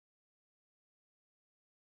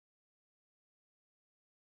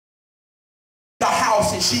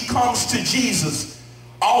when she comes to Jesus,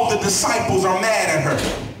 all the disciples are mad at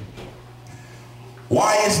her.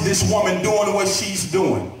 Why is this woman doing what she's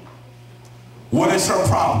doing? What is her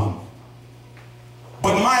problem?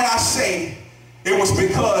 But might I say, it was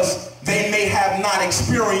because they may have not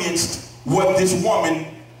experienced what this woman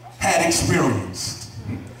had experienced.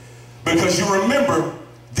 Because you remember,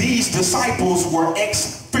 these disciples were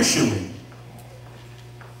ex-fishermen.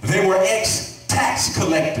 They were ex-tax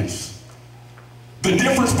collectors. The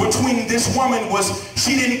difference between this woman was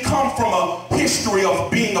she didn't come from a history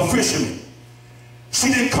of being a fisherman. She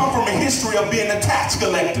didn't come from a history of being a tax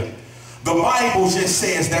collector. The Bible just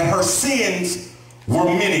says that her sins were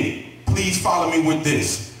many. Please follow me with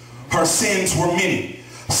this. Her sins were many.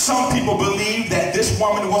 Some people believe that this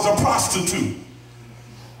woman was a prostitute,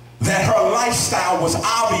 that her lifestyle was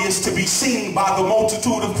obvious to be seen by the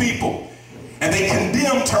multitude of people, and they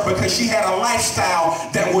condemned her because she had a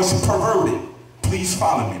lifestyle that was perverted. Please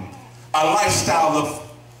follow me. A lifestyle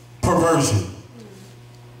of perversion.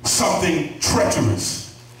 Something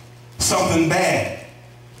treacherous, something bad,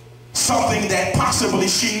 something that possibly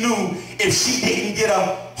she knew if she didn't get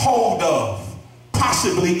a hold of,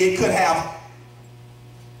 possibly it could have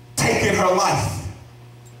taken her life,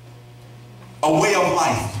 a way of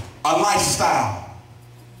life, a lifestyle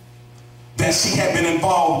that she had been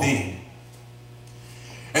involved in.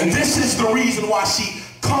 And this is the reason why she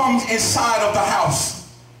comes inside of the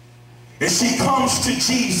house, and she comes to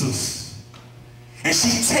Jesus. And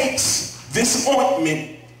she takes this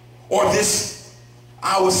ointment, or this,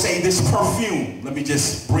 I would say, this perfume. Let me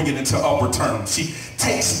just bring it into upper terms. She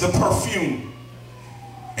takes the perfume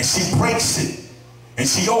and she breaks it and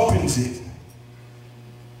she opens it.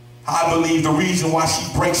 I believe the reason why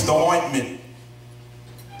she breaks the ointment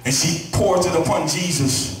and she pours it upon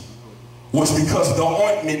Jesus was because the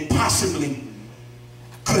ointment possibly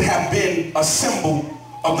could have been a symbol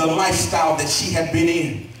of the lifestyle that she had been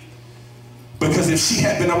in. Because if she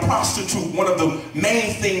had been a prostitute, one of the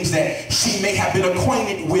main things that she may have been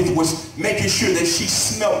acquainted with was making sure that she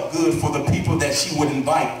smelled good for the people that she would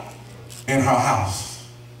invite in her house.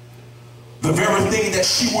 The very thing that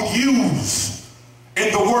she would use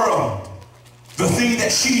in the world, the thing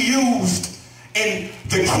that she used in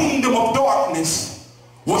the kingdom of darkness,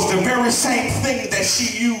 was the very same thing that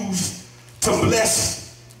she used to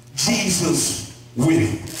bless Jesus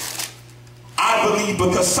with. I believe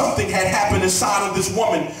because something had happened inside of this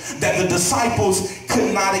woman that the disciples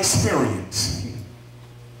could not experience.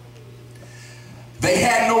 They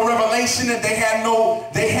had no revelation, and they had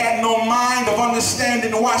no mind of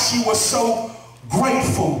understanding why she was so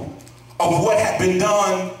grateful of what had been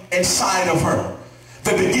done inside of her.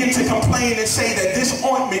 They began to complain and say that this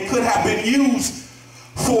ointment could have been used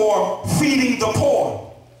for feeding the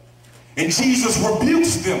poor. And Jesus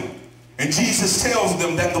rebukes them. And Jesus tells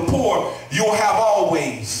them that the poor you'll have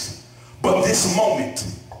always, but this moment,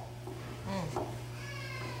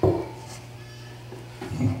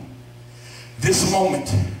 this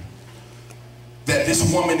moment that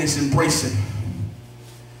this woman is embracing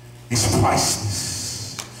is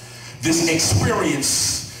priceless. This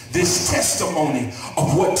experience, this testimony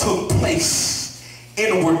of what took place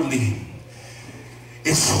inwardly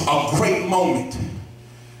is a great moment.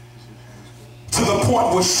 To the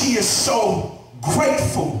point where she is so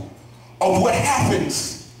grateful of what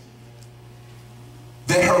happens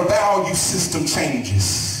that her value system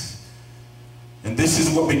changes. And this is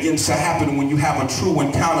what begins to happen when you have a true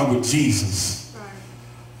encounter with Jesus.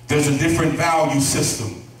 There's a different value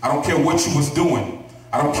system. I don't care what you was doing.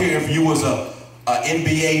 I don't care if you was a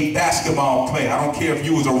NBA basketball player. I don't care if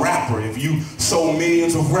you was a rapper, if you sold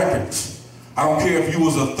millions of records. I don't care if you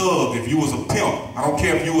was a thug, if you was a pimp. I don't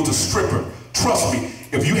care if you was a stripper. Trust me,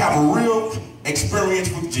 if you have a real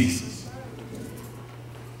experience with Jesus,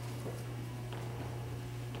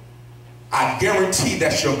 I guarantee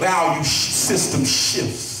that your value system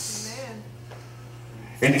shifts. Amen.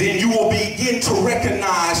 And then you will begin to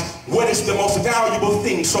recognize what is the most valuable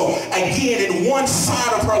thing. So again, in one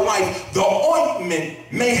side of her life, the ointment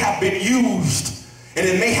may have been used and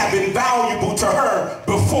it may have been valuable to her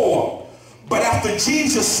before. But after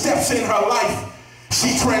Jesus steps in her life,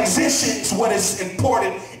 she transitions what is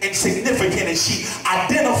important and significant, and she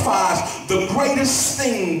identifies the greatest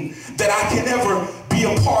thing that I can ever be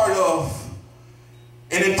a part of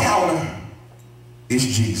and encounter is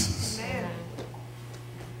Jesus. Amen.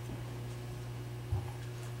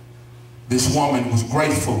 This woman was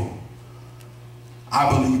grateful, I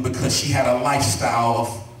believe, because she had a lifestyle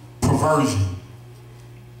of perversion.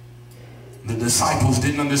 The disciples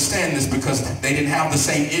didn't understand this because they didn't have the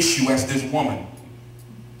same issue as this woman.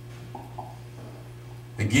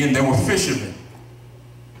 Again, they were fishermen.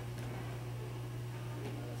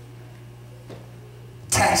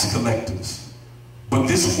 tax collectors. But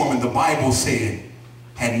this woman, the Bible said,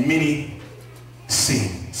 had many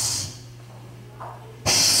sins.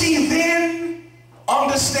 She then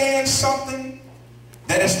understands something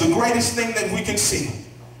that is the greatest thing that we can see.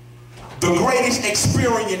 The greatest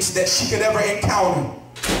experience that she could ever encounter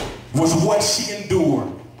was what she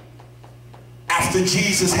endured after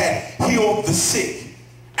Jesus had healed the sick,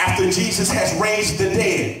 after Jesus has raised the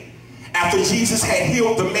dead, after Jesus had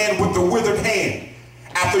healed the man with the withered hand,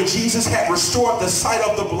 after Jesus had restored the sight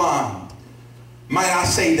of the blind. Might I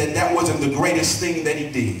say that that wasn't the greatest thing that he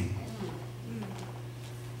did?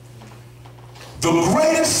 The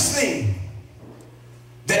greatest thing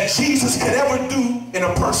that Jesus could ever do in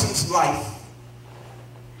a person's life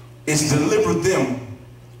is deliver them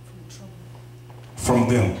from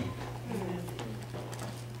them.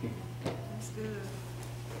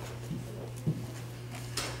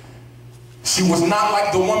 She was not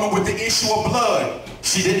like the woman with the issue of blood.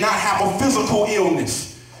 She did not have a physical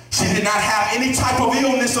illness. She did not have any type of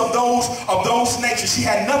illness of those natures. She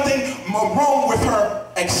had nothing wrong with her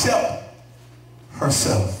except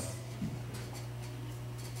herself.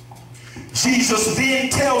 Jesus then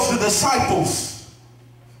tells the disciples,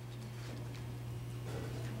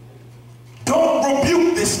 don't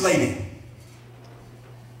rebuke this lady,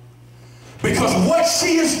 because what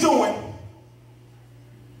she is doing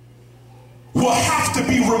will have to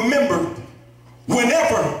be remembered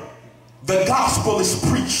whenever the gospel is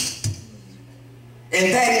preached.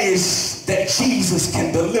 And that is that Jesus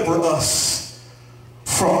can deliver us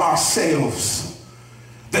from ourselves.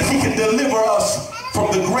 That he can deliver us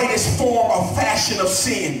from the greatest form of fashion of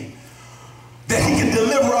sin. That he can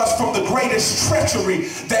deliver us from the greatest treachery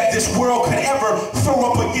that this world could ever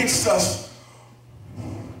throw up against us.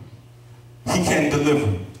 He can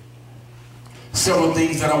deliver. Several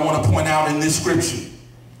things that I want to point out in this scripture.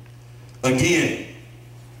 Again,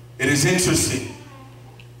 it is interesting.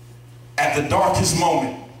 At the darkest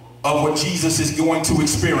moment of what Jesus is going to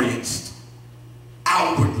experience,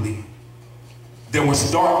 outwardly, there was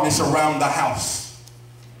darkness around the house.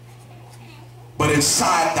 But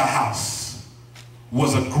inside the house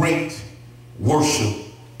was a great worship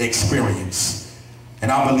experience.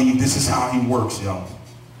 And I believe this is how he works, y'all.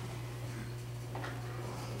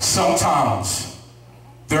 Sometimes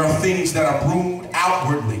there are things that are brewed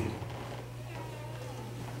outwardly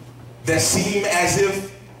that seem as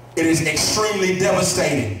if it is extremely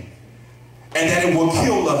devastating, and that it will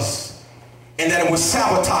kill us, and that it will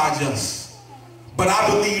sabotage us. But I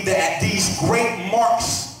believe that at these great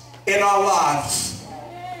marks in our lives,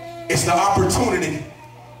 it's the opportunity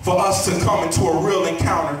for us to come into a real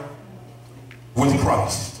encounter with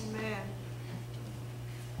Christ. Amen.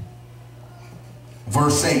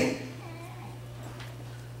 Verse 8.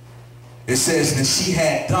 It says that she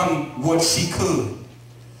had done what she could.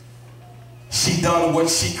 She done what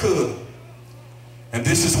she could. And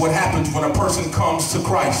this is what happens when a person comes to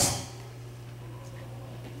Christ.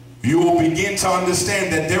 You will begin to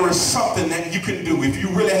understand that there is something that you can do. If you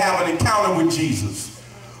really have an encounter with Jesus,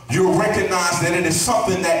 you'll recognize that it is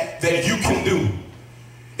something that you can do.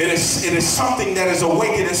 It is something that is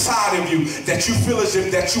awakened inside of you that you feel as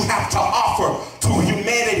if that you have to offer to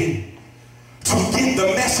humanity to get the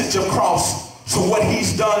message across to what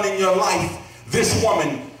he's done in your life. This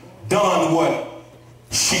woman done what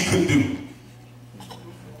she could do.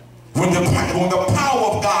 When the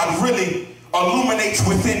power of God really illuminates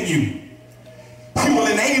within you, he will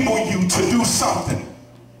enable you to do something.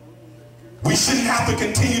 We shouldn't have to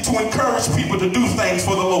continue to encourage people to do things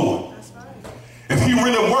for the Lord. If he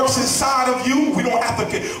really works inside of you, we don't have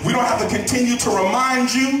to continue to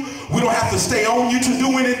remind you. We don't have to stay on you to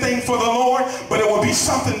do anything for the Lord, but it will be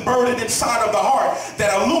something burdened inside of the heart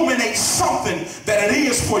that illuminates something that it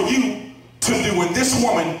is for you to do. And this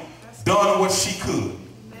woman done what she could.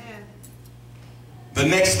 The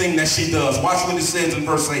next thing that she does, watch what it says in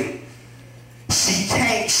verse 8. She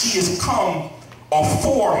has come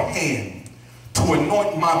aforehand to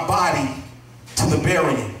anoint my body to the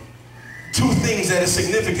burying. Two things that is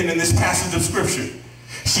significant in this passage of scripture.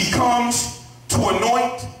 She comes to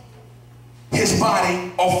anoint his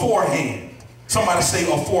body aforehand. Somebody say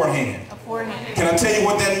aforehand. Aforehand. Can I tell you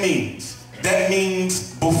what that means? That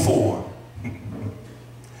means before.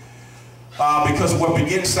 Because what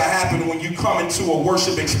begins to happen when you come into a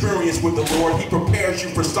worship experience with the Lord, he prepares you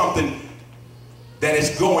for something that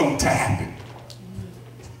is going to happen.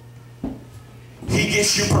 He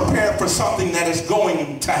gets you prepared for something that is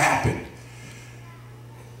going to happen.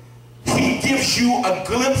 He gives you a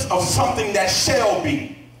glimpse of something that shall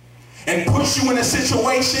be, and puts you in a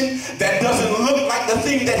situation that doesn't look like the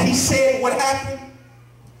thing that he said would happen.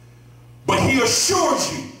 But he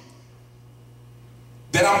assures you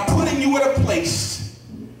that I'm putting you at a place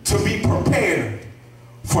to be prepared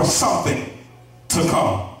for something to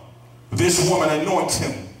come. This woman anoints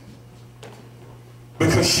him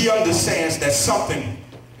because she understands that something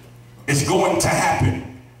is going to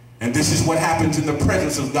happen. And this is what happens in the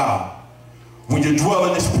presence of God. When you dwell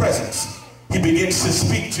in his presence, he begins to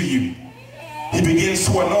speak to you. He begins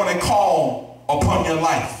to anoint and call upon your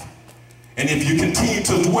life. And if you continue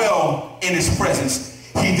to dwell in his presence,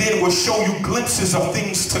 he then will show you glimpses of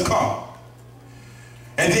things to come.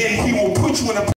 And then he will put you in a